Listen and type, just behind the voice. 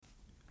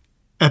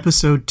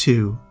Episode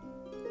 2,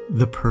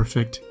 The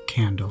Perfect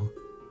Candle.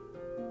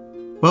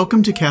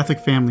 Welcome to Catholic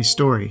Family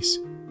Stories.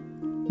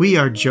 We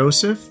are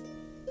Joseph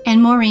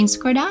and Maureen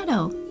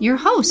Scordato, your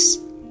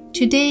hosts.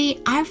 Today,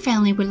 our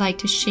family would like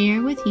to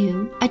share with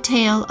you a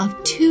tale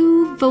of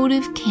 2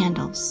 votive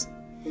candles.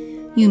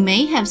 You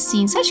may have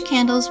seen such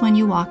candles when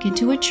you walk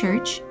into a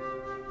church.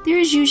 There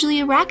is usually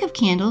a rack of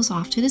candles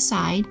off to the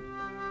side.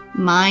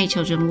 My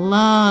children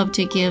love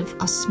to give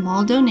a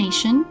small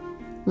donation,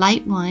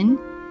 light one,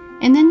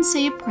 and then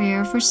say a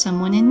prayer for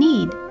someone in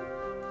need.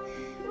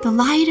 The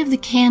light of the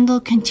candle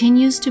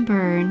continues to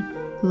burn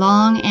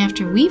long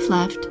after we've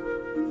left,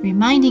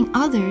 reminding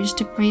others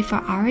to pray for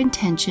our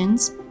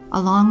intentions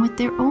along with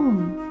their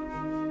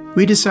own.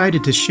 We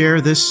decided to share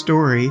this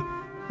story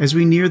as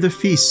we near the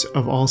feasts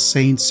of All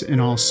Saints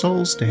and All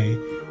Souls Day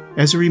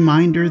as a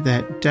reminder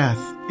that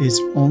death is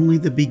only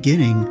the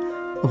beginning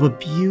of a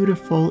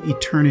beautiful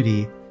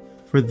eternity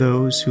for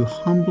those who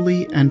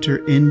humbly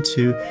enter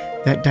into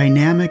that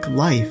dynamic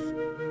life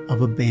of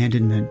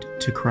abandonment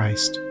to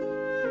Christ.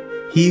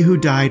 He who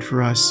died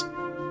for us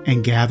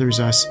and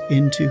gathers us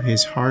into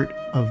his heart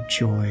of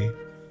joy.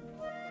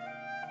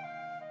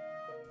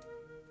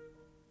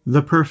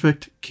 The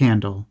Perfect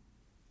Candle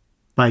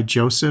by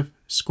Joseph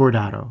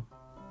Scordato.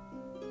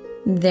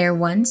 There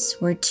once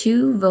were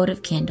 2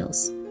 votive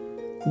candles.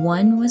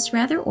 One was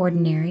rather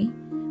ordinary,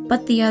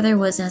 but the other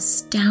was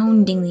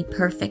astoundingly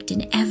perfect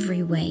in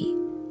every way.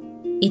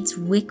 Its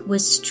wick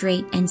was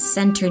straight and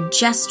centered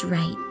just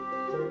right.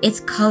 Its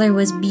color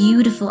was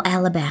beautiful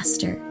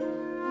alabaster.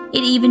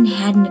 It even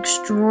had an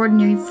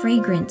extraordinary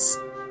fragrance.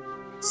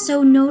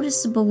 So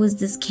noticeable was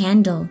this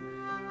candle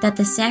that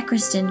the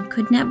sacristan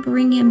could not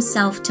bring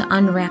himself to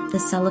unwrap the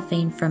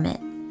cellophane from it.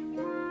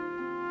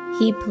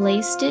 He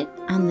placed it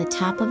on the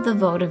top of the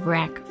votive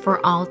rack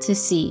for all to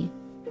see.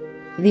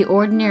 The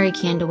ordinary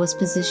candle was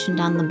positioned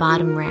on the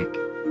bottom rack,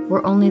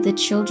 where only the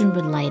children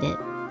would light it.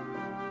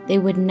 They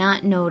would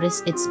not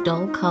notice its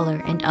dull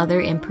color and other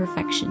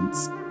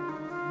imperfections.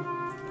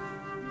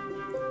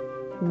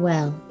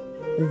 Well,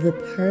 the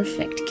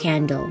perfect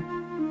candle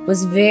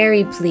was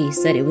very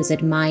pleased that it was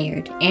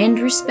admired and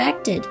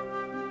respected,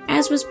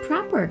 as was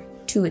proper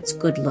to its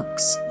good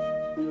looks.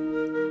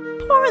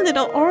 Poor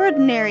little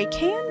ordinary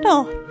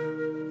candle!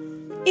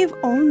 If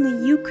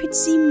only you could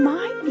see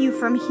my view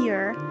from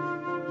here.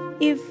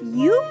 If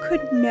you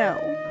could know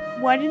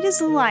what it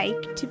is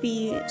like to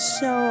be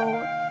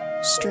so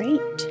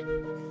straight,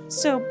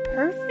 so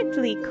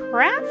perfectly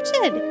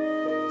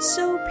crafted,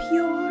 so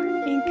pure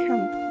in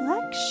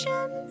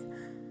complexion.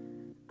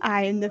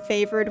 I am the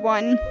favored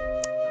one.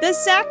 The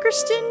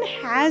sacristan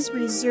has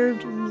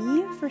reserved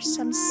me for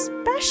some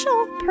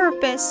special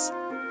purpose.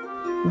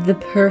 The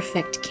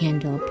perfect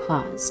candle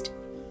paused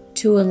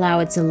to allow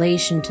its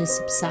elation to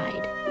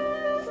subside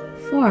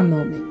for a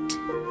moment.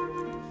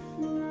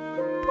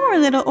 Poor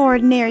little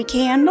ordinary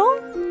candle.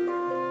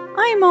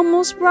 I am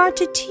almost brought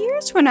to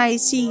tears when I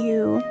see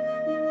you.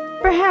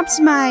 Perhaps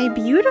my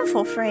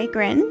beautiful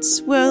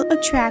fragrance will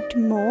attract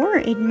more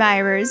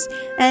admirers,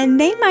 and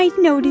they might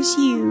notice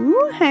you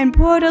and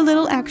put a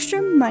little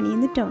extra money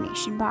in the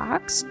donation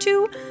box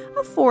to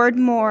afford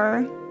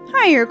more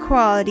higher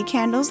quality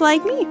candles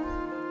like me.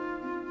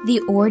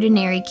 The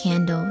ordinary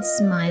candle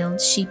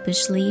smiled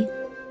sheepishly.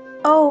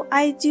 Oh,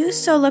 I do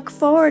so look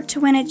forward to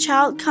when a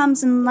child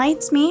comes and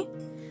lights me.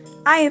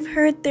 I have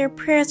heard their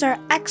prayers are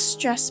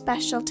extra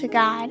special to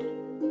God.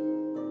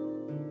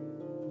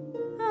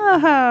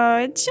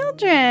 Oh,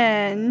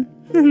 children!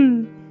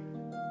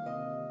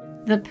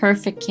 The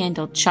perfect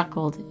candle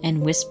chuckled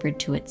and whispered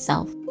to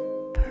itself.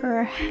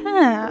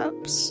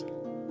 Perhaps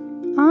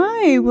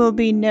I will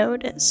be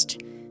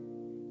noticed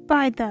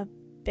by the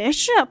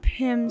bishop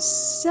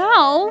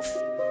himself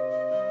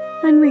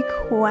and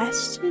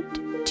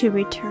requested to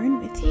return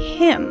with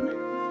him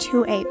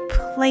to a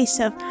place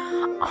of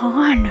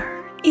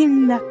honor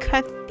in the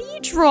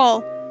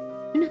cathedral.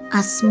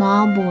 A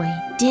small boy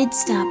did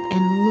stop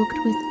and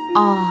looked with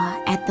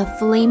awe at the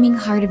flaming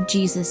heart of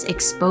Jesus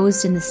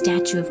exposed in the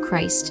statue of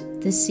Christ,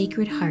 the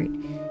Sacred Heart,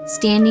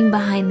 standing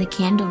behind the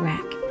candle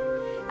rack.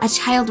 A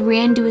child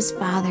ran to his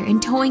father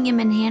and, towing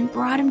him in hand,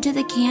 brought him to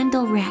the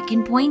candle rack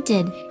and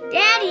pointed.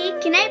 Daddy,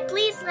 can I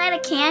please light a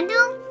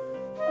candle?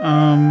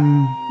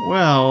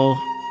 Well...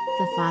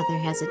 The father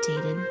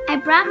hesitated. I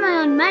brought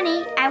my own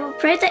money. I will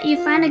pray that you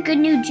find a good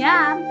new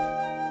job.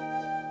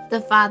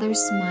 The father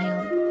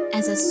smiled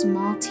as a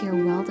small tear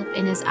welled up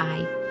in his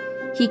eye.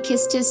 He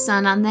kissed his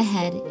son on the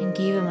head and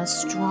gave him a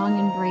strong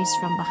embrace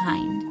from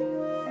behind.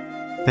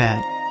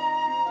 That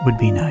would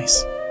be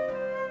nice.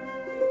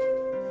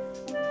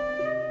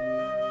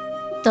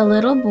 The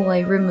little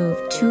boy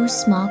removed 2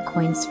 small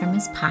coins from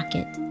his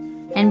pocket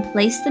and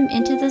placed them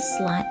into the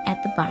slot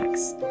at the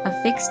box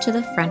affixed to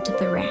the front of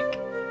the rack.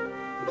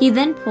 He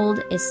then pulled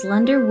a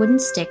slender wooden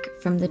stick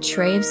from the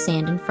tray of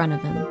sand in front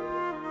of him.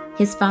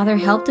 His father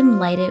helped him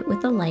light it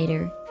with a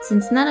lighter,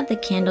 since none of the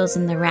candles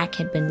in the rack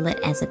had been lit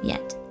as of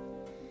yet.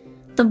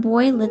 The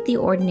boy lit the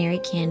ordinary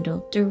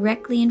candle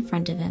directly in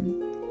front of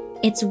him.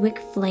 Its wick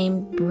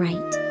flamed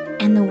bright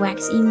and the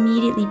wax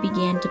immediately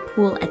began to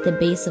pool at the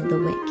base of the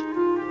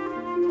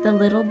wick. The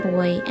little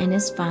boy and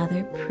his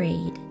father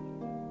prayed.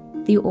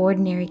 The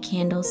ordinary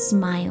candle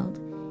smiled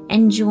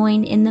and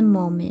joined in the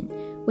moment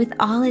with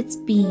all its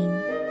being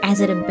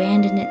as it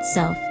abandoned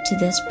itself to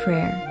this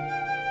prayer.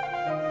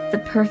 The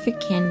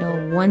perfect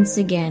candle once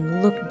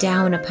again looked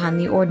down upon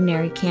the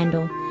ordinary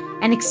candle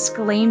and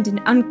exclaimed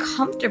in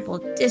uncomfortable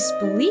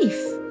disbelief.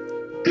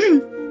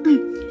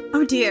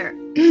 Oh dear.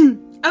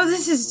 Oh,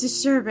 this is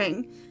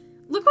disturbing.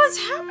 Look what's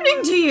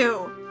happening to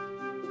you.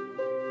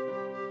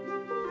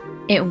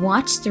 It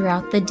watched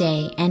throughout the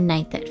day and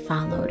night that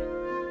followed,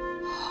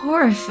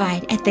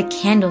 horrified at the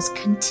candle's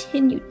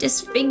continued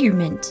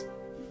disfigurement.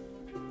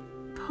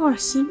 Poor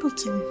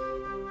simpleton.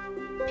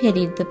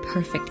 Pitied the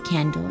perfect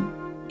candle.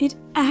 It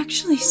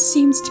actually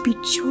seems to be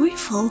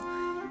joyful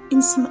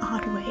in some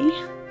odd way.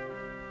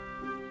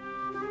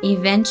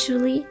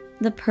 Eventually,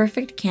 the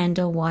perfect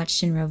candle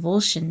watched in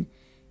revulsion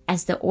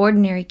as the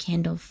ordinary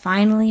candle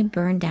finally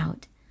burned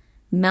out,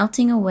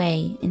 melting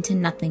away into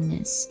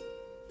nothingness.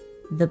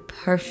 The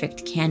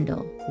perfect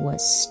candle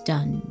was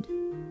stunned.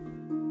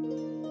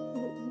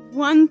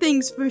 One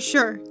thing's for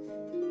sure.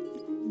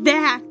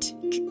 That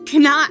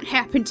cannot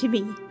happen to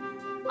me.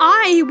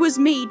 I was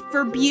made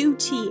for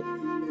beauty,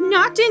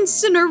 not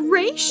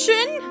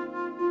incineration.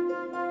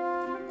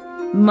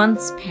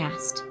 Months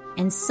passed,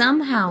 and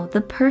somehow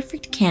the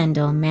perfect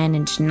candle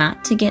managed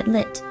not to get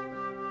lit.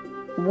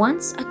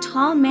 Once a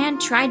tall man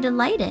tried to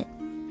light it,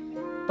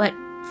 but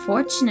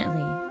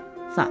fortunately,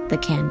 thought the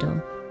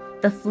candle,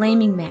 the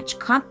flaming match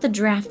caught the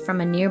draft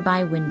from a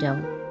nearby window.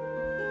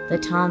 The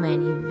tall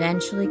man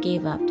eventually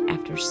gave up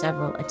after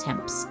several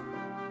attempts.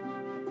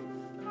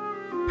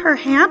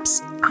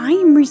 Perhaps I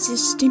am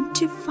resistant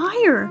to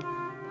fire.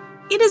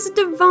 It is a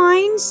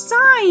divine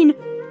sign.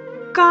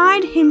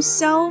 God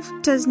himself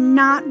does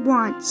not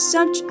want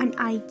such an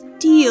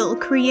ideal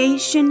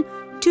creation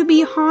to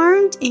be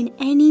harmed in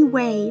any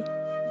way.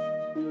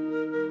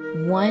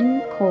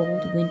 One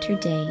cold winter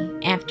day,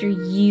 after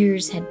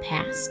years had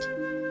passed,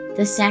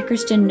 the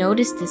sacristan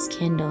noticed this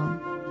candle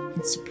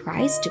and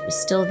surprised it was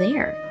still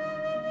there.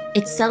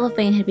 Its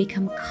cellophane had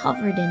become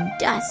covered in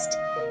dust.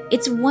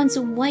 Its once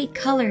white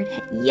color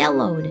had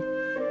yellowed.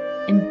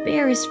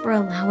 Embarrassed for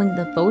allowing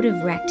the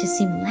votive rack to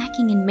seem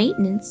lacking in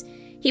maintenance,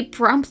 he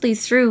promptly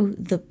threw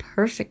the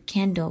perfect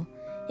candle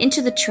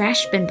into the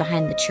trash bin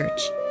behind the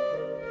church.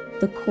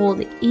 The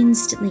cold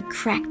instantly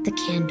cracked the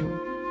candle,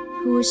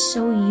 who was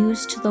so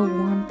used to the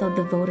warmth of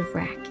the votive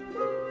rack.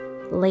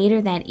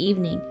 Later that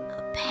evening,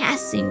 a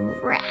passing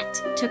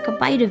rat took a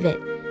bite of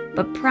it,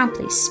 but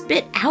promptly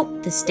spit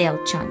out the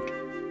stale chunk.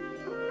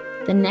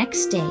 The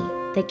next day,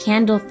 the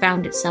candle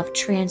found itself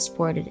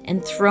transported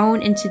and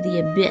thrown into the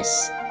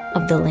abyss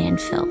of the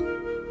landfill.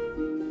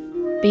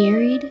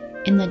 Buried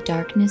in the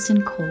darkness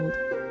and cold,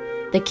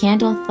 the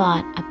candle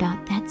thought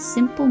about that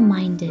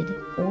simple-minded,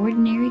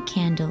 ordinary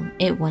candle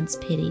it once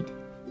pitied.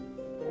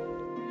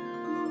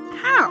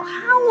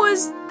 How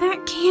was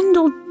that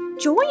candle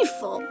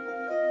joyful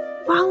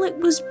while it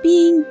was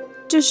being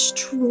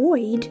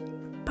destroyed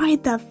by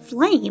the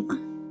flame?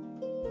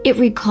 It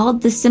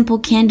recalled the simple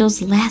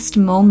candle's last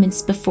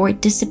moments before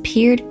it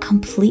disappeared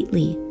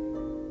completely.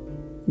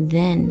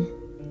 Then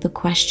the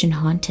question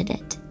haunted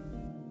it.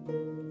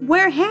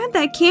 Where had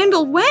that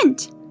candle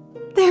went?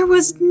 There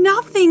was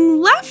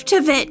nothing left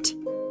of it.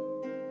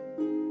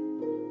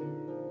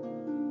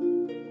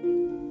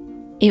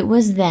 It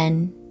was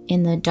then,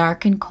 in the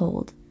dark and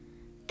cold,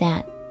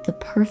 that the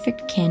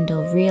perfect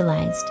candle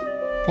realized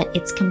that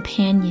its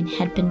companion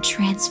had been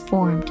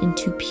transformed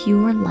into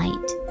pure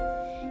light.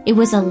 It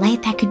was a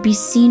light that could be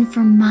seen for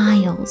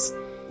miles.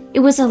 It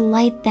was a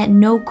light that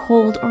no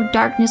cold or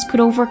darkness could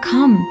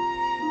overcome.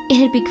 It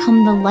had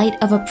become the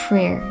light of a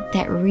prayer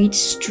that reached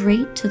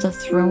straight to the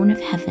throne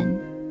of heaven.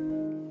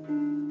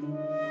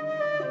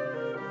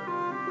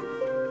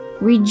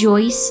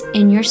 Rejoice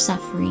in your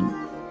suffering.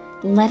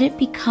 Let it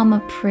become a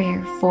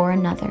prayer for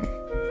another.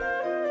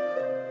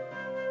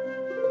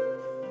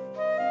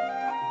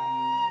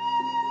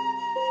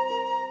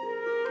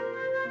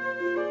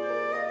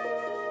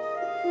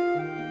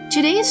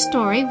 Today's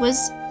story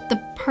was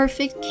The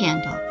Perfect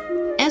Candle,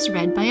 as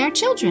read by our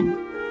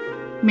children.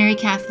 Mary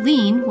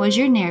Kathleen was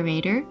your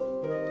narrator.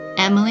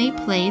 Emily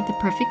played the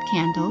perfect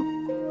candle.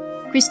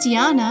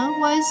 Christiana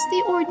was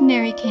the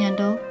ordinary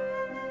candle.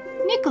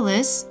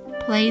 Nicholas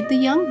played the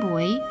young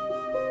boy.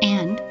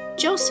 And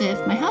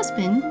Joseph, my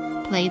husband,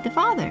 played the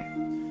father.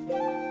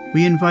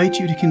 We invite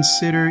you to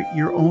consider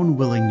your own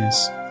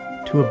willingness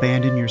to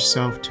abandon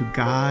yourself to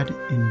God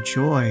in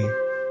joy,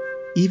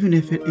 even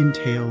if it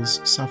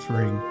entails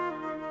suffering.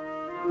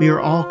 We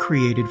are all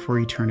created for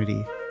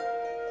eternity.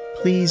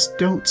 Please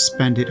don't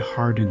spend it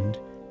hardened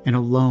and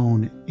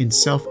alone in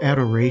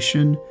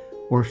self-adoration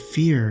or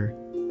fear,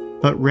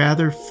 but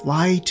rather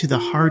fly to the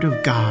heart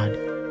of God,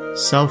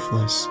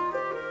 selfless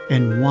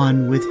and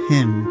one with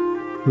Him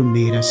who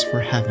made us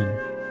for heaven.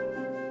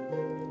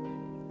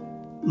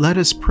 Let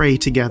us pray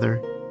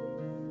together.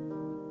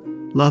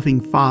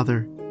 Loving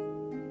Father,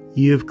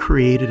 you have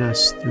created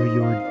us through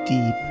your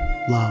deep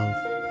love.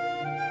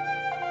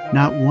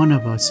 Not one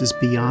of us is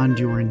beyond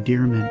your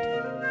endearment,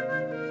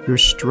 your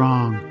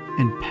strong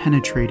and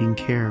penetrating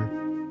care.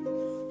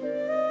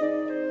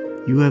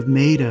 You have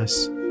made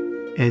us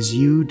as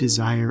you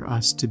desire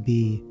us to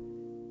be,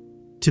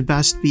 to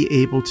best be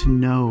able to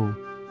know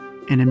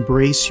and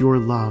embrace your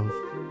love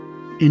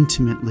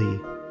intimately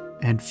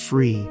and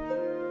free,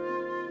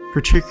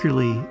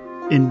 particularly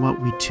in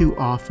what we too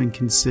often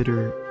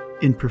consider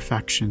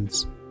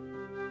imperfections.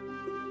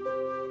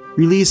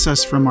 Release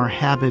us from our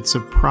habits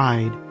of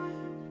pride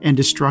and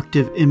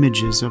destructive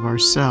images of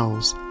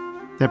ourselves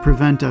that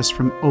prevent us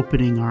from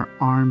opening our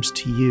arms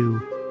to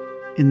you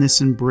in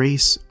this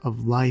embrace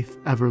of life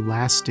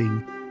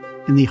everlasting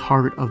in the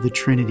heart of the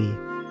Trinity.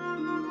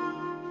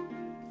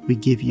 We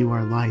give you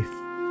our life,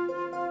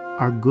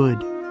 our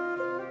good,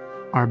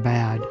 our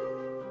bad,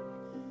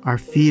 our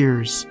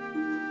fears,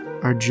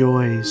 our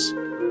joys,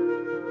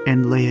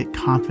 and lay it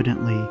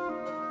confidently,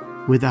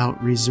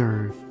 without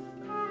reserve,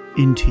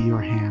 into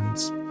your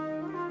hands.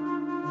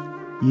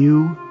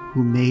 You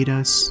who made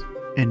us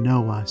and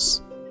know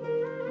us,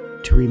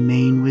 to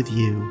remain with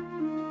you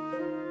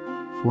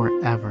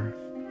forever.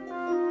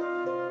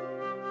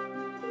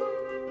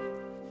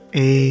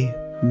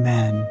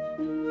 Amen.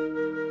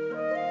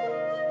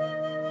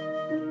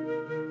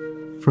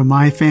 From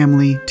my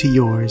family to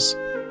yours,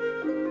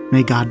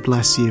 may God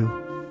bless you.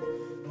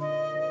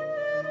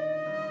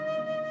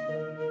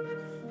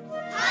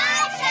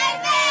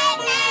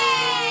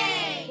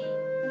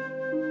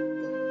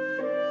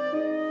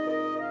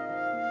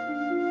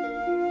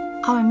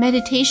 Our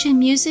meditation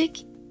music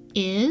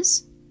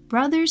is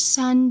Brother's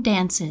Son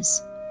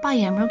Dances by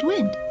Emerald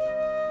Wind.